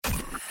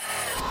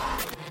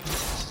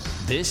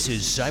This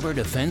is Cyber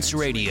Defense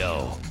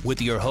Radio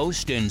with your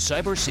host and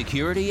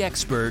cybersecurity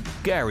expert,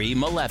 Gary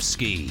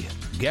Malevsky.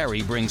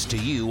 Gary brings to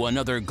you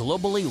another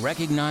globally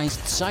recognized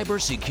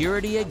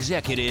cybersecurity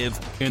executive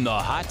in the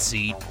hot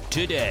seat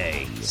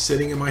today.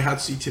 Sitting in my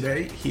hot seat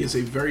today, he is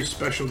a very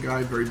special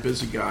guy, very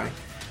busy guy.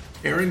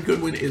 Aaron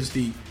Goodwin is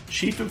the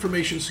Chief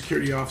Information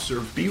Security Officer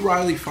of B.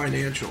 Riley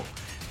Financial,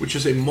 which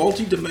is a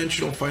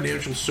multi-dimensional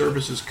financial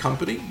services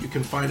company. You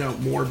can find out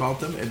more about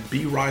them at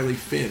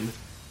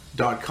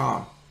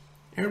brileyfin.com.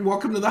 Aaron,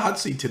 welcome to the hot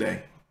seat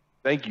today.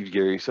 Thank you,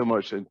 Gary, so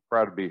much. I'm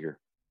proud to be here.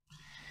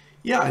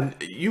 Yeah, and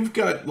you've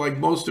got, like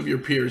most of your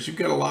peers, you've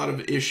got a lot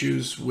of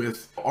issues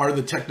with, are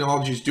the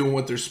technologies doing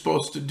what they're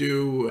supposed to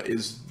do?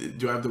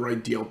 Do I have the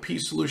right DLP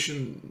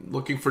solution?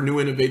 Looking for new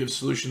innovative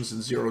solutions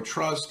in zero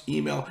trust,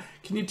 email.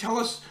 Can you tell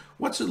us,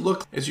 what's it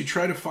look as you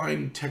try to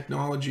find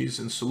technologies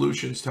and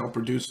solutions to help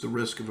reduce the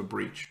risk of a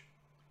breach?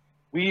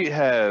 We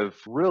have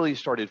really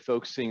started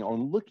focusing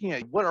on looking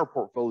at what our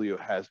portfolio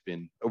has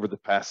been over the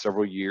past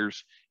several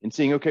years and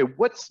seeing, okay,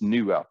 what's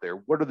new out there?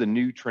 What are the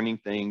new trending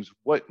things?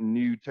 What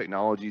new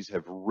technologies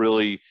have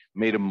really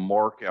made a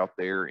mark out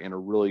there and are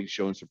really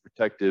showing some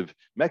protective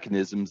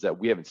mechanisms that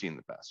we haven't seen in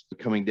the past?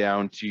 Coming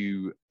down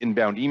to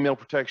inbound email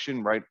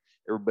protection, right?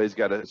 Everybody's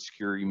got a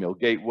secure email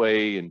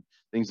gateway and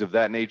things of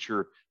that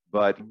nature,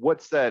 but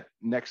what's that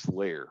next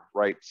layer,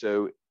 right?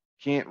 So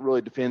can't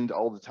really depend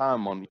all the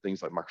time on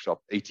things like Microsoft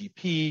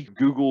ATP,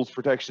 Google's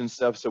protection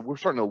stuff. So we're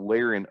starting to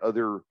layer in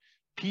other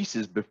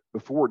pieces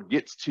before it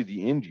gets to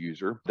the end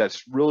user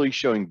that's really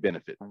showing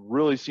benefit.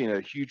 Really seeing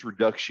a huge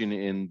reduction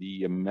in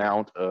the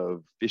amount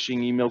of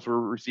phishing emails we're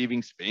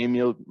receiving,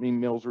 spam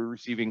emails we're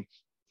receiving.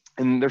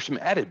 And there's some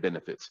added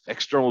benefits.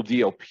 External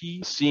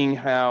DLP, seeing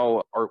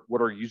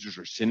what our users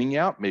are sending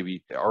out.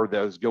 Maybe are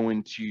those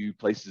going to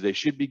places they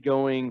should be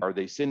going? Are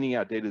they sending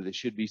out data they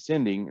should be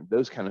sending?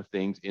 Those kind of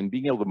things. And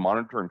being able to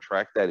monitor and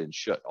track that and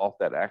shut off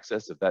that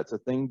access if that's a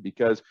thing.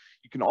 Because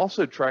you can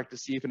also track to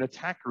see if an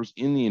attacker's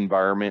in the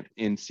environment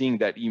and seeing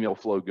that email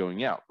flow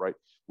going out, right?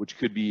 Which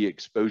could be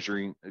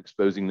exposing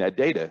that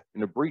data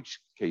in a breach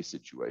case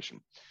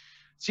situation.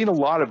 Seen a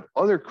lot of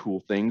other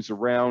cool things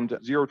around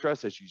zero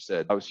trust, as you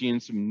said. I was seeing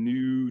some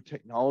new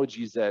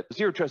technologies that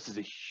zero trust is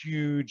a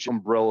huge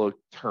umbrella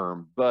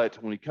term,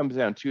 but when it comes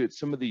down to it,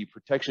 some of the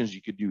protections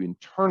you could do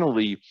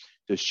internally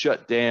to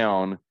shut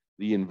down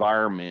the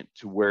environment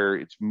to where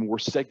it's more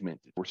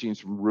segmented. We're seeing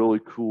some really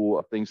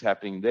cool things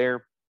happening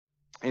there.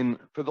 And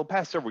for the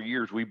past several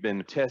years, we've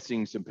been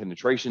testing some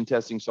penetration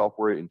testing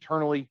software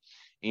internally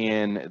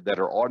and that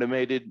are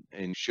automated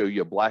and show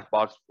you a black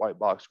box, white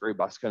box, gray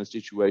box kind of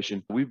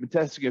situation. We've been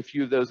testing a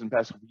few of those in the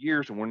past couple of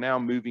years, and we're now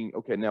moving,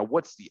 okay, now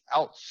what's the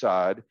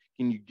outside?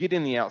 Can you get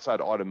in the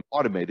outside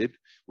automated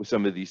with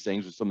some of these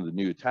things, with some of the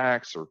new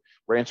attacks or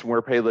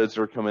ransomware payloads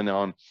that are coming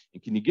on?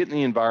 And can you get in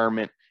the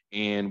environment?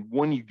 And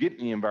when you get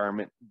in the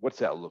environment, what's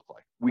that look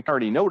like? We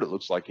already know what it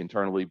looks like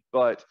internally,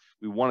 but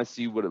we want to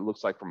see what it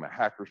looks like from a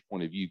hacker's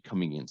point of view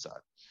coming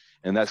inside.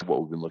 And that's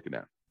what we've been looking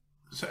at.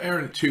 So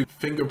Aaron, to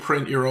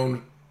fingerprint your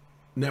own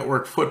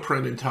network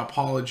footprint and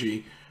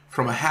topology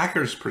from a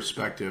hacker's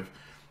perspective,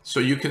 so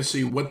you can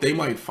see what they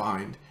might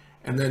find.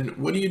 And then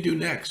what do you do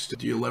next?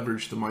 Do you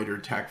leverage the MITRE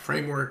ATT&CK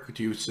framework?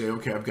 Do you say,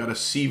 okay, I've got a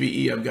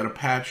CVE, I've got to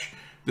patch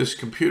this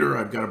computer,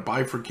 I've got to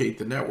bifurcate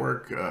the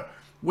network?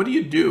 What do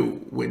you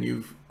do when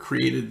you've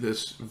created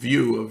this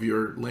view of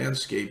your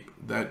landscape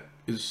that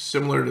is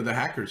similar to the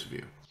hacker's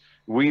view?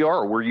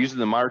 We're using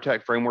the MITRE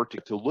ATT&CK framework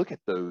to look at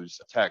those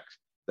attacks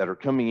that are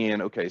coming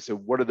in. Okay, so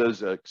what are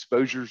those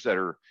exposures that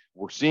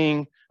we're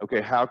seeing?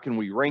 Okay, how can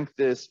we rank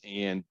this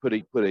and put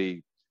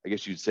a I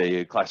guess you'd say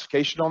a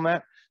classification on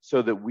that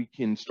so that we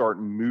can start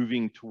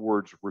moving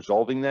towards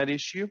resolving that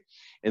issue,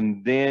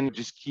 and then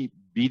just keep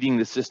beating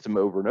the system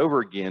over and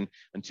over again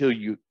until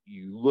you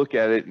look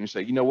at it and you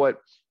say, you know what,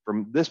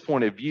 from this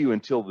point of view,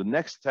 until the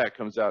next attack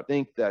comes out, I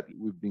think that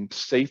we've been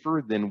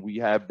safer than we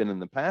have been in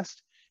the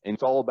past. And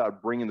it's all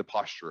about bringing the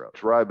posture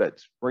up, right? But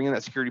bringing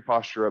that security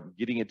posture up,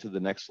 getting it to the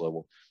next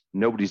level.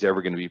 Nobody's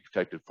ever going to be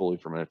protected fully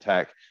from an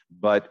attack,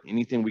 but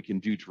anything we can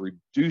do to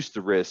reduce the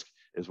risk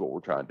is what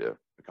we're trying to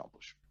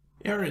accomplish.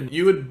 Aaron,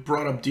 you had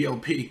brought up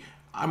DLP.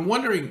 I'm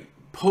wondering,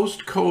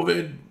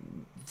 post-COVID,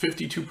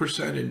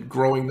 52% in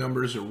growing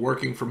numbers are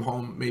working from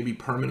home, maybe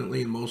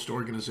permanently in most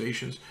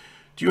organizations.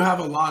 Do you have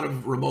a lot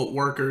of remote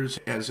workers?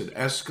 Has it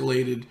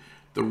escalated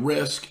the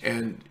risk?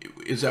 And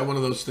is that one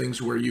of those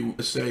things where you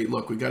say,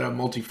 look, we've got to have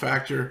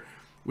multi-factor,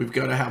 we've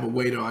got to have a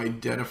way to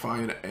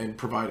identify and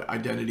provide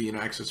identity and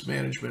access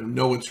management,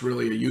 know it's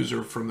really a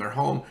user from their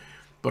home,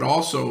 but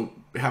also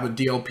have a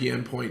DLP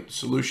endpoint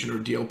solution or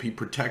DLP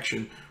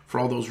protection for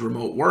all those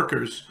remote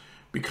workers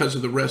because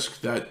of the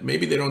risk that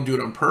maybe they don't do it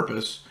on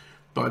purpose,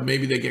 but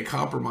maybe they get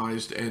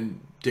compromised and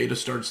data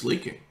starts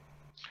leaking?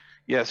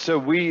 Yeah, so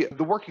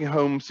the working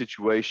home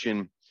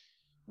situation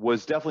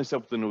was definitely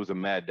something that was a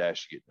mad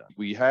dash to get done.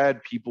 We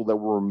had people that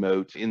were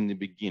remote in the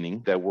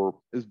beginning that were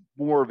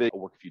more of it,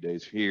 work a few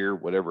days here,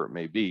 whatever it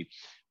may be.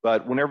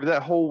 But whenever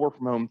that whole work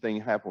from home thing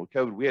happened with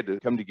COVID, we had to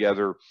come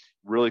together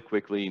really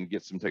quickly and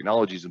get some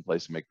technologies in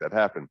place to make that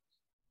happen.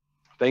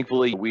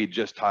 Thankfully, we had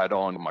just tied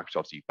on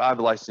Microsoft C5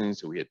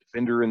 license, so we had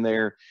Defender in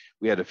there.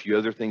 We had a few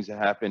other things that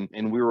happened,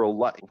 and we were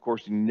of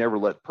course, you never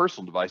let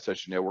personal device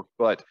touch the network,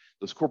 but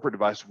those corporate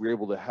devices we were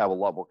able to have a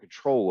lot more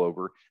control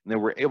over, and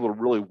then we're able to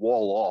really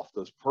wall off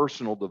those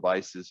personal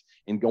devices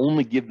and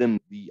only give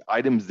them the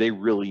items they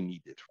really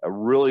needed.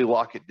 Really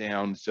lock it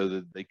down so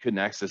that they couldn't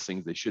access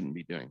things they shouldn't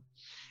be doing.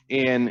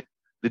 And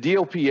the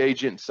DLP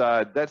agent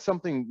side, that's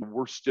something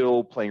we're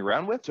still playing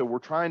around with. So we're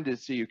trying to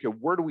see, okay,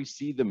 where do we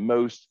see the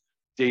most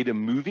data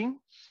moving,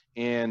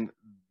 and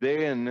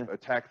then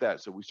attack that.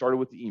 So we started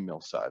with the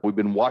email side. We've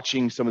been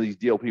watching some of these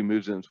DLP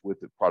movements with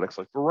the products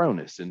like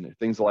Varonis and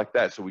things like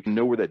that, so we can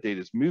know where that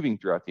data is moving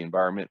throughout the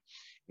environment,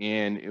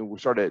 and we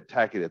started to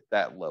attack it at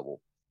that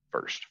level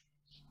first.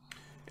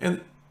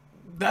 And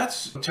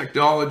that's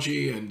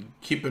technology and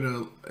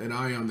keeping an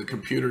eye on the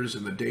computers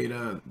and the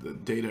data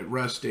at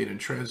rest, data in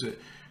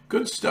transit.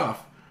 Good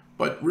stuff.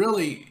 But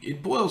really,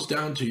 it boils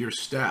down to your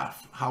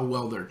staff, how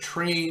well they're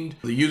trained,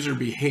 the user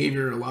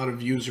behavior. A lot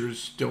of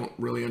users don't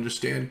really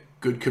understand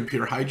good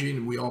computer hygiene,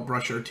 and we all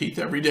brush our teeth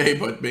every day,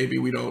 but maybe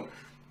we don't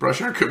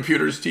brush our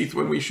computer's teeth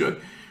when we should.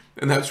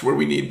 And that's where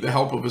we need the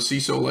help of a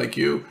CISO like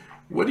you.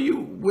 What are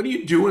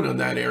you doing in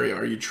that area?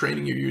 Are you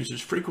training your users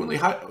frequently?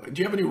 Do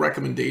you have any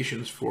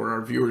recommendations for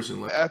our viewers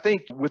and listeners? I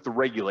think with the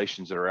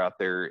regulations that are out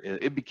there,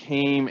 it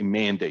became a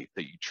mandate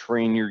that you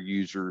train your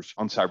users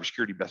on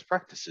cybersecurity best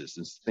practices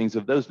and things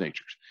of those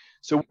natures.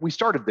 So we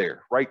started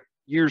there, right,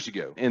 years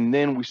ago. And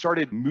then we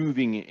started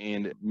moving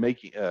and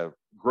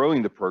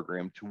growing the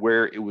program to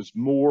where it was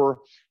more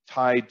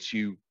tied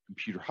to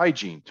computer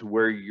hygiene, to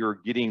where you're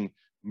getting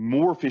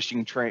more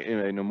phishing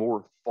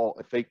more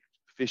fake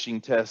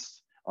phishing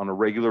tests on a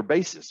regular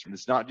basis. And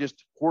it's not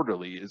just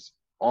quarterly, it's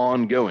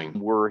ongoing.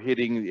 We're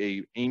hitting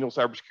a annual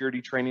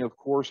cybersecurity training, of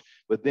course,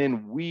 but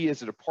then we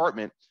as a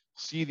department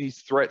see these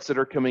threats that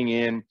are coming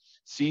in,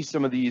 see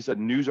some of these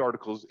news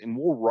articles, and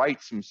we'll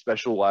write some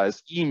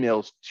specialized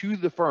emails to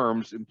the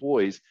firm's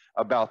employees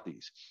about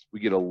these. We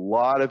get a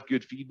lot of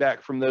good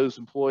feedback from those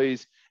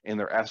employees, and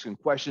they're asking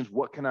questions.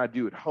 What can I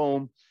do at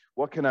home?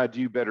 What can I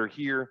do better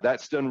here?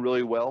 That's done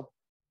really well.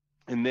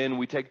 And then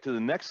we take it to the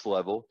next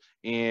level,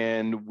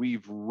 and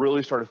we've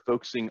really started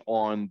focusing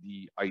on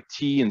the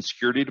IT and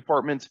security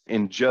departments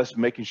and just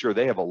making sure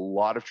they have a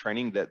lot of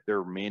training that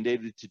they're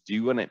mandated to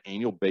do on an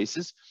annual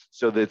basis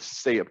so that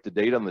stay up to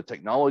date on the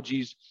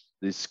technologies,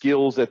 the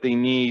skills that they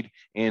need,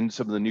 and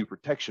some of the new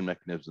protection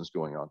mechanisms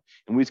going on.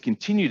 And we've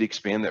continued to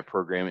expand that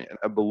program, and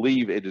I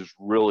believe it has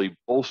really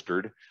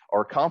bolstered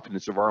our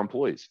confidence of our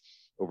employees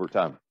over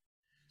time.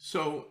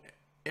 So,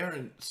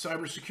 Aaron,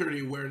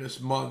 Cybersecurity Awareness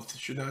Month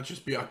should not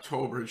just be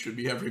October, it should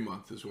be every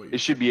month as well.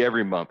 It should be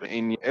every month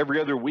and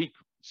every other week,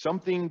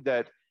 something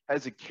that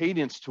has a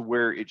cadence to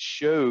where it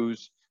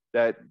shows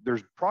that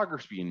there's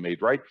progress being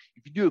made, right?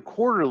 If you do it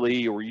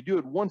quarterly or you do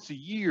it once a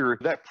year,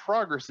 that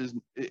progress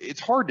it's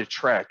hard to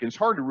track, and it's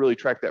hard to really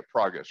track that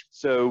progress.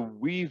 So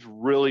we've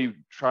really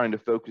trying to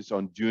focus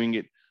on doing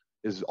it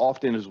as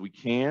often as we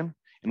can,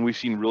 and we've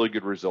seen really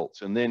good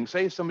results. And then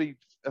say if somebody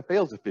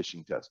fails a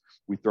phishing test,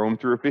 we throw them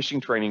through a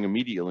phishing training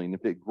immediately. And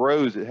if it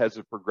grows, it has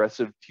a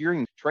progressive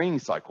training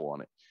cycle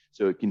on it.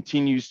 So it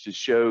continues to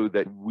show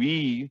that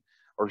we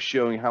are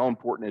showing how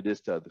important it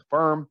is to the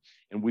firm,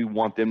 and we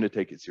want them to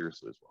take it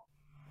seriously as well.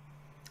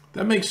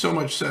 That makes so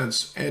much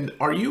sense. And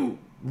are you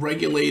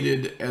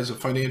regulated as a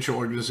financial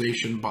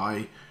organization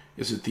by,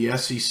 is it the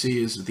SEC,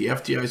 is it the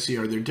FDIC?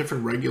 Are there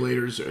different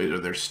regulators? Are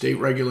there state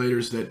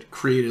regulators that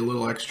create a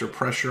little extra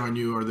pressure on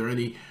you? Are there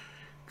any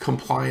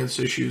compliance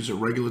issues or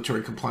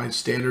regulatory compliance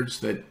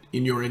standards that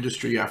in your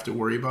industry you have to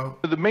worry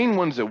about? The main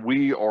ones that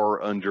we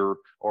are under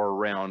are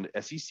around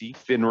SEC,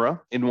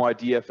 FINRA,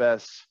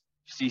 NYDFS,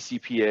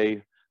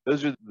 CCPA.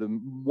 Those are the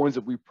ones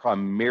that we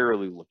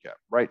primarily look at,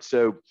 right?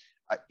 So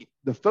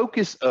the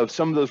focus of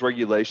some of those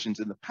regulations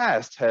in the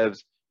past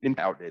has been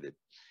outdated.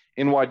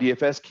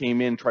 NYDFS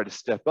came in, tried to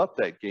step up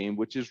that game,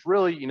 which is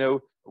really,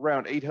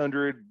 around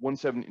 800,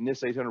 170,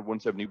 NIST 800,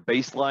 170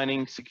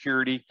 baselining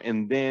security.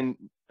 And then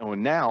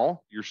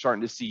now you're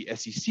starting to see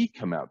SEC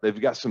come out. They've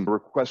got some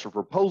requests for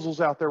proposals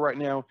out there right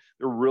now.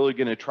 They're really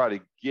going to try to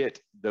get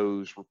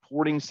those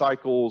reporting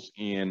cycles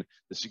and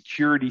the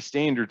security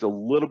standards a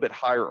little bit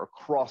higher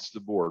across the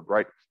board,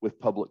 right, with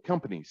public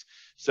companies.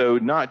 So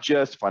not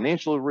just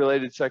financially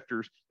related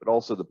sectors, but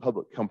also the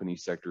public company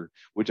sector,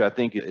 which I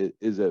think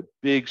is a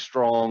big,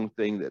 strong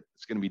thing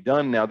that's going to be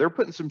done. Now, they're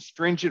putting some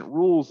stringent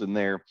rules in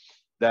there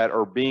that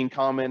are being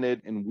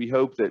commented, and we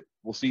hope that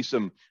we'll see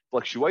some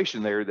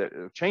fluctuation there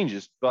that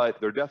changes, but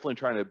they're definitely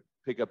trying to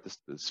pick up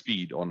the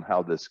speed on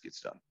how this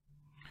gets done.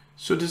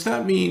 So does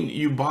that mean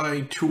you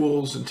buy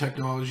tools and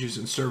technologies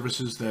and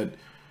services that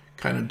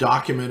kind of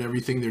document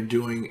everything they're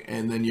doing,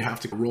 and then you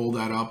have to roll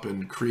that up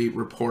and create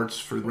reports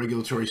for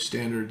regulatory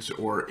standards,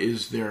 or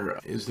is there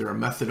a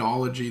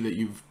methodology that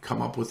you've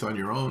come up with on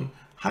your own?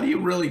 How do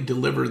you really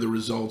deliver the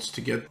results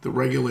to get the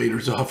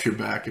regulators off your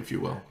back, if you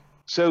will?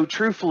 So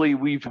truthfully,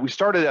 we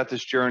started out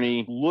this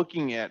journey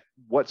looking at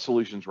what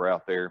solutions were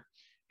out there,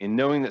 and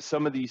knowing that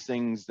some of these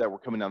things that were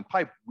coming down the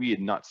pipe we had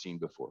not seen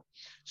before.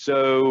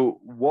 So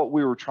what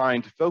we were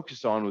trying to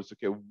focus on was,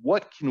 okay,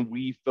 what can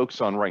we focus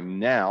on right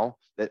now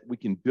that we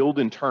can build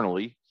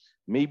internally,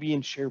 maybe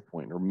in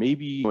SharePoint or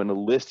maybe in a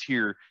list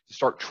here to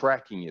start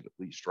tracking it at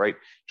least, right?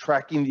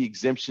 Tracking the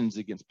exemptions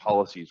against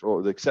policies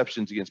or the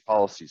exceptions against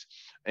policies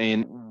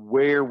and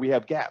where we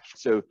have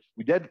gaps. So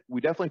we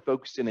definitely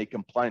focused in a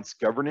compliance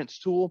governance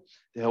tool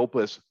to help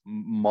us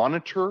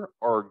monitor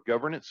our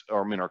governance,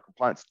 or our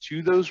compliance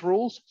to those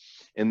rules.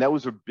 And that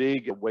was a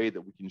big way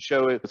that we can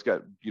show it. It's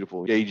got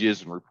beautiful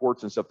gauges and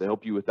reports and stuff to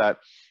help you with that.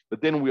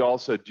 But then we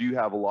also do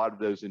have a lot of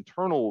those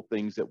internal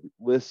things that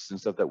lists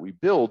and stuff that we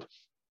build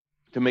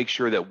to make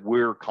sure that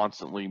we're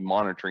constantly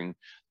monitoring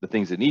the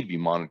things that need to be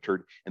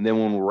monitored. And then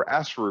when we're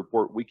asked for a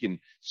report, we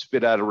can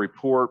spit out a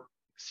report,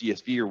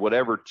 CSV or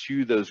whatever,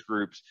 to those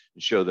groups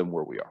and show them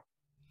where we are.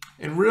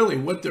 And really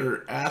what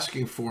they're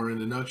asking for in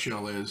a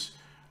nutshell is,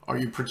 are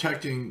you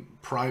protecting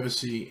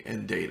privacy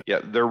and data?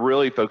 Yeah, they're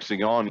really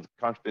focusing on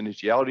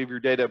confidentiality of your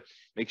data,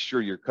 make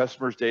sure your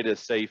customers' data is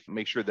safe,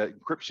 make sure that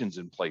encryption's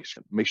in place,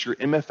 make sure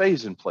MFA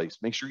is in place,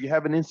 make sure you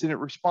have an incident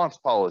response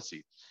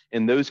policy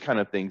and those kind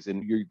of things.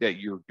 And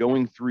that you're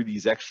going through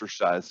these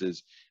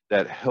exercises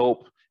that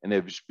help and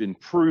have been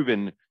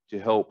proven to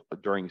help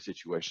during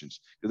situations.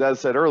 Because as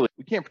I said earlier,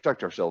 we can't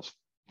protect ourselves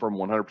from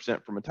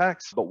 100% from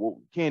attacks, but what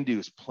we can do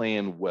is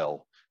plan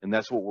well. And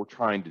that's what we're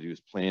trying to do, is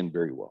plan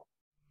very well.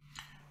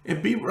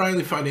 And B.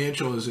 Riley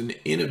Financial is an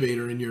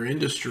innovator in your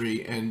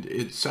industry, and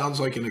it sounds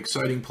like an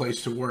exciting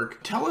place to work.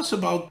 Tell us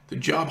about the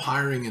job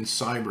hiring in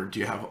cyber. Do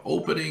you have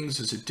openings?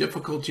 Is it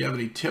difficult? Do you have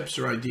any tips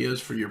or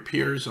ideas for your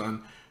peers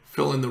on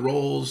filling the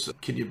roles?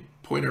 Can you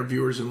point our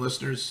viewers and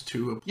listeners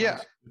to a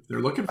place if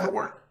they're looking for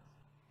work?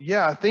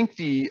 Yeah, I think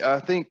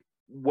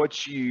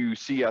what you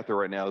see out there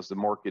right now is the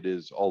market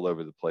is all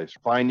over the place.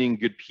 Finding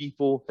good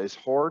people is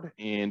hard,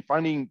 and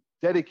finding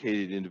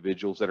dedicated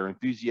individuals that are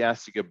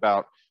enthusiastic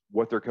about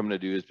what they're coming to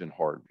do has been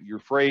hard. You're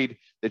afraid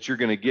that you're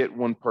going to get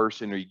one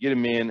person, or you get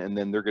them in and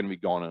then they're going to be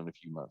gone in a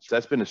few months.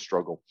 That's been a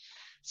struggle.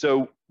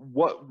 So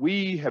what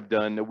we have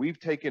done, we've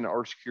taken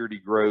our security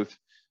growth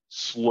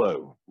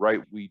slow,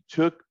 right? We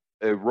took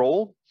a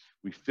role,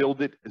 we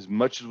filled it as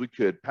much as we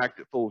could, packed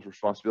it full of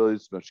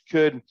responsibilities as much as we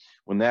could.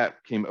 When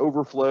that became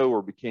overflow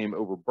or became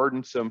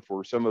overburdensome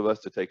for some of us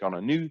to take on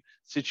a new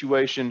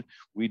situation,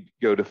 we'd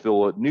go to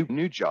fill a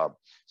new job.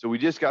 So we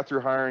just got through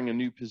hiring a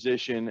new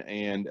position,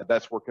 and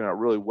that's working out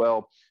really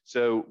well.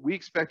 So we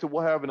expect that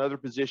we'll have another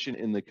position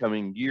in the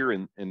coming year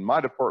in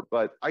my department,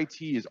 but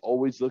IT is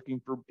always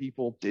looking for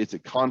people. It's a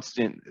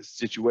constant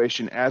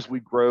situation. As we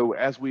grow,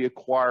 as we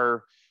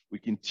acquire, we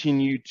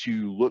continue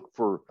to look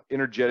for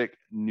energetic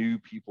new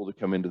people to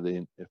come into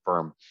the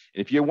firm.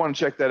 And if you want to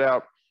check that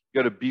out,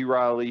 go to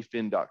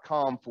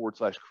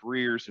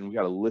brileyfin.com/careers, and we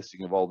got a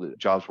listing of all the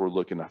jobs we're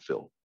looking to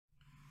fill.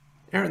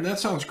 Aaron, that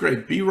sounds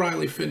great.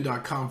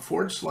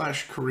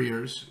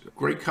 brileyfin.com/careers.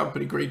 Great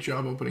company, great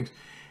job openings.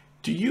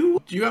 Do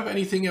you have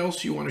anything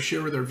else you want to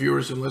share with our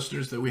viewers and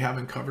listeners that we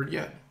haven't covered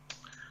yet?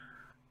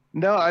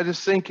 No, I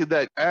just think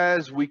that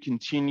as we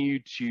continue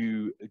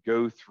to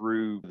go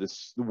through the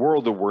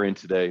world that we're in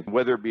today,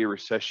 whether it be a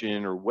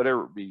recession or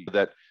whatever it be,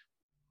 that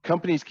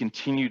companies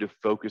continue to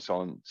focus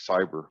on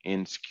cyber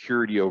and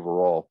security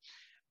overall.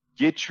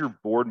 Get your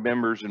board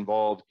members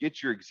involved,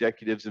 get your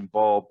executives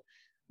involved,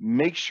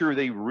 make sure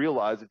they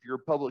realize if you're a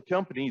public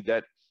company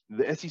that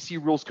the SEC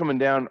rules coming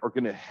down are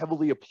going to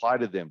heavily apply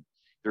to them.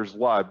 There's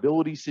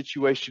liability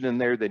situation in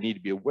there they need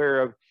to be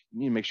aware of. You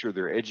need to make sure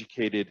they're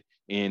educated,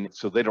 and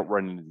so they don't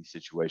run into these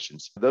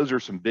situations. Those are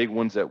some big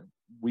ones that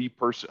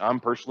I'm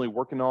personally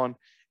working on,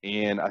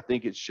 and I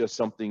think it's just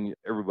something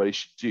everybody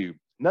should do.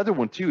 Another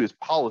one too is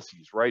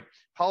policies, right?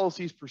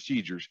 Policies,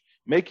 procedures,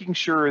 making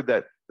sure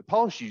that the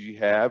policies you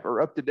have are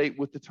up to date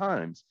with the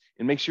times,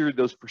 and make sure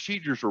those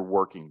procedures are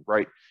working,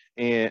 right?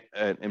 And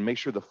make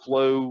sure the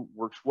flow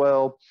works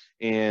well,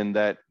 and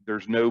that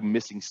there's no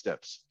missing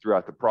steps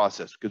throughout the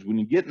process. Because when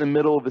you get in the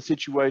middle of a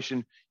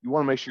situation, you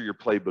want to make sure your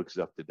playbook is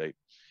up to date.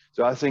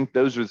 So I think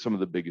those are some of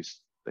the biggest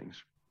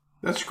things.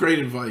 That's great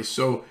advice.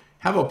 So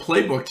have a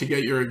playbook to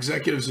get your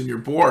executives and your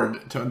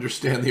board to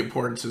understand the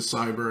importance of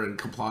cyber and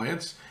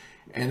compliance,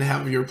 and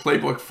have your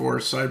playbook for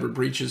cyber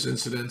breaches,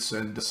 incidents,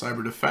 and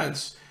cyber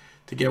defense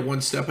to get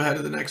one step ahead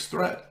of the next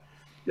threat.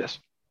 Yes.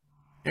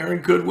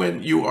 Aaron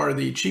Goodwin, you are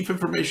the Chief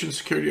Information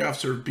Security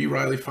Officer of B.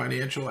 Riley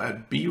Financial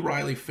at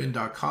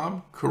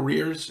brileyfin.com.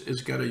 Careers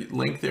is got a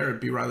link there at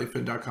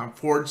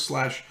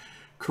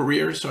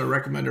brileyfin.com/careers. So I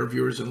recommend our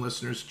viewers and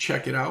listeners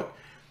check it out.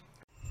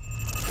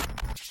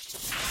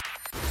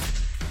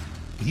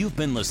 You've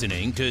been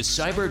listening to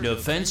Cyber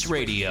Defense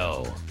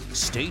Radio.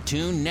 Stay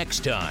tuned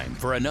next time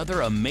for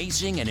another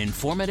amazing and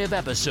informative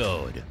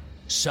episode.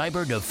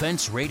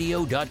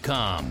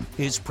 CyberDefenseRadio.com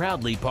is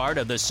proudly part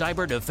of the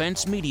Cyber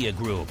Defense Media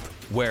Group,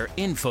 where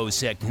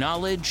InfoSec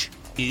knowledge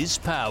is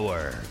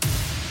power.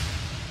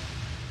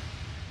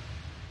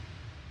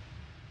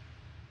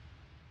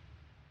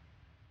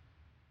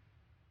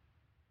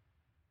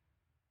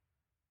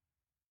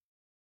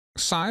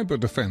 Cyber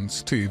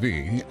Defense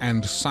TV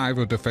and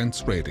Cyber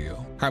Defense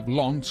Radio have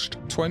launched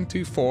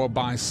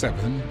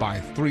 24/7 by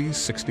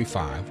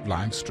 365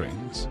 live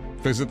streams.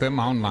 Visit them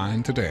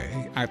online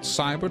today at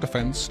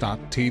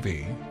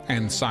cyberdefense.tv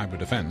and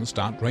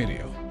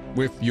cyberdefense.radio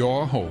with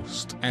your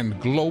host and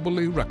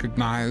globally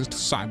recognized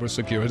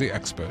cybersecurity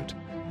expert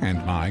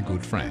and my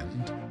good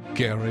friend,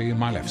 Gary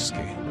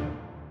Milewski.